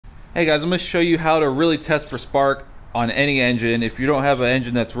Hey guys, I'm going to show you how to really test for spark on any engine. If you don't have an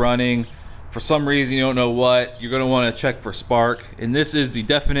engine that's running, for some reason you don't know what, you're going to want to check for spark. And this is the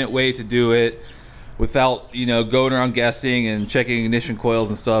definite way to do it without, going around guessing and checking ignition coils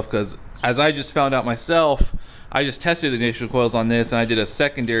and stuff. Because as I just found out myself, I just tested the ignition coils on this and I did a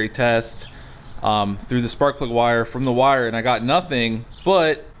secondary test through the spark plug wire from the wire and I got nothing,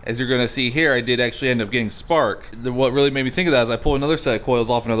 but as you're gonna see here, I did actually end up getting spark. What really made me think of that is I pulled another set of coils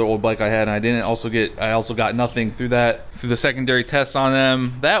off another old bike I had, and I also got nothing through the secondary tests on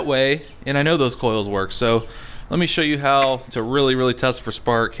them that way, and I know those coils work. So let me show you how to really test for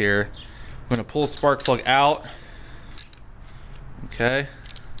spark here. I'm gonna pull the spark plug out. Okay.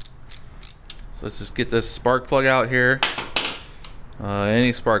 So let's just get this spark plug out here.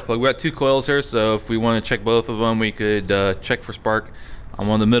 Any spark plug. We got two coils here, so if we want to check both of them, we could check for spark on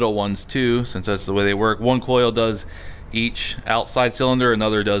one of the middle ones too, since that's the way they work. One coil does each outside cylinder,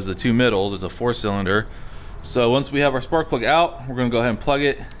 another does the two middles. It's a 4-cylinder. So once we have our spark plug out, we're going to go ahead and plug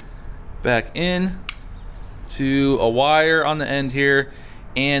it back in to a wire on the end here.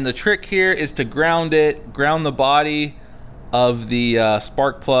 And the trick here is to ground the body of the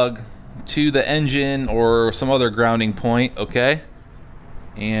spark plug to the engine or some other grounding point, okay?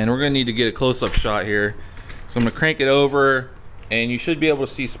 And we're going to need to get a close-up shot here. So I'm going to crank it over, and you should be able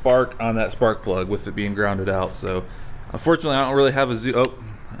to see spark on that spark plug with it being grounded out. So unfortunately I don't really have a zoom. Oh,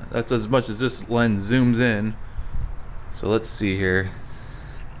 that's as much as this lens zooms in. So let's see here.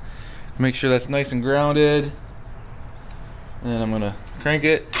 Make sure that's nice and grounded. And I'm gonna crank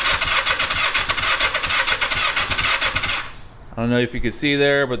it. I don't know if you can see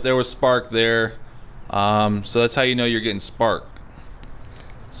there, but there was spark there. So that's how you know you're getting spark.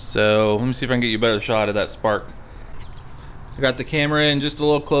 So let me see if I can get you a better shot of that spark. I got the camera in just a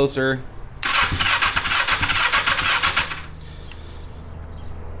little closer.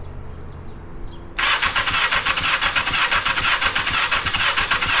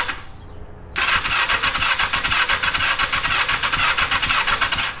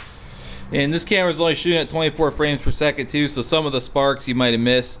 And this camera is only shooting at 24 frames per second too, so some of the sparks you might have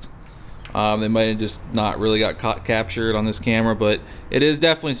missed. They might have just not really got captured on this camera, but it is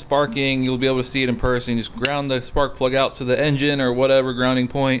definitely sparking. You'll be able to see it in person. Just ground the spark plug out to the engine or whatever grounding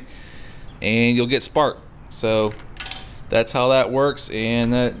point, and you'll get spark. So that's how that works,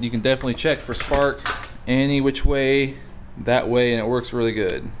 and that you can definitely check for spark any which way that way, and it works really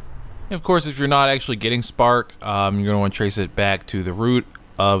good. And of course, if you're not actually getting spark, you're going to want to trace it back to the root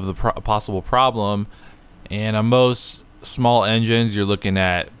of the possible problem. And on most small engines, you're looking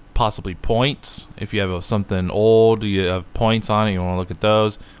at possibly points. If you have something old, you have points on it, you want to look at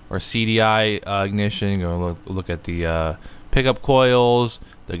those. Or CDI ignition, you're going to look at the pickup coils,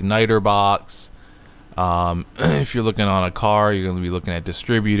 the igniter box. If you're looking on a car, you're going to be looking at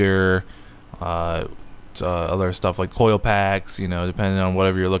distributor, other stuff like coil packs, depending on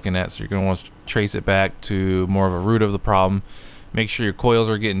whatever you're looking at. So you're going to want to trace it back to more of a root of the problem. Make sure your coils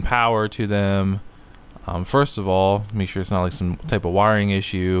are getting power to them. First of all, make sure it's not like some type of wiring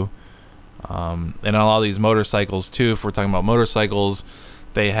issue. And a lot of these motorcycles too, if we're talking about motorcycles,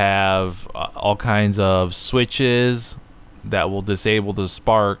 they have all kinds of switches that will disable the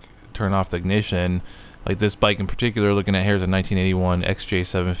spark, turn off the ignition. Like this bike in particular, looking at here's a 1981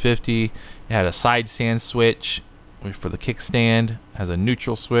 XJ750. It had a side stand switch for the kickstand, has a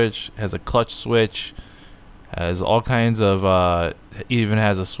neutral switch, has a clutch switch, has all kinds of even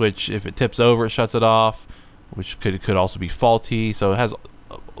has a switch if it tips over, it shuts it off, which could also be faulty. So it has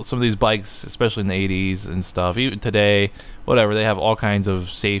some of these bikes, especially in the 80s and stuff, even today, whatever, they have all kinds of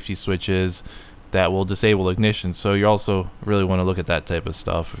safety switches that will disable ignition. So you also really want to look at that type of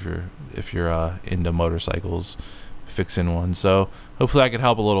stuff if you're into motorcycles, fixing one. So hopefully I could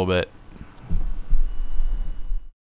help a little bit.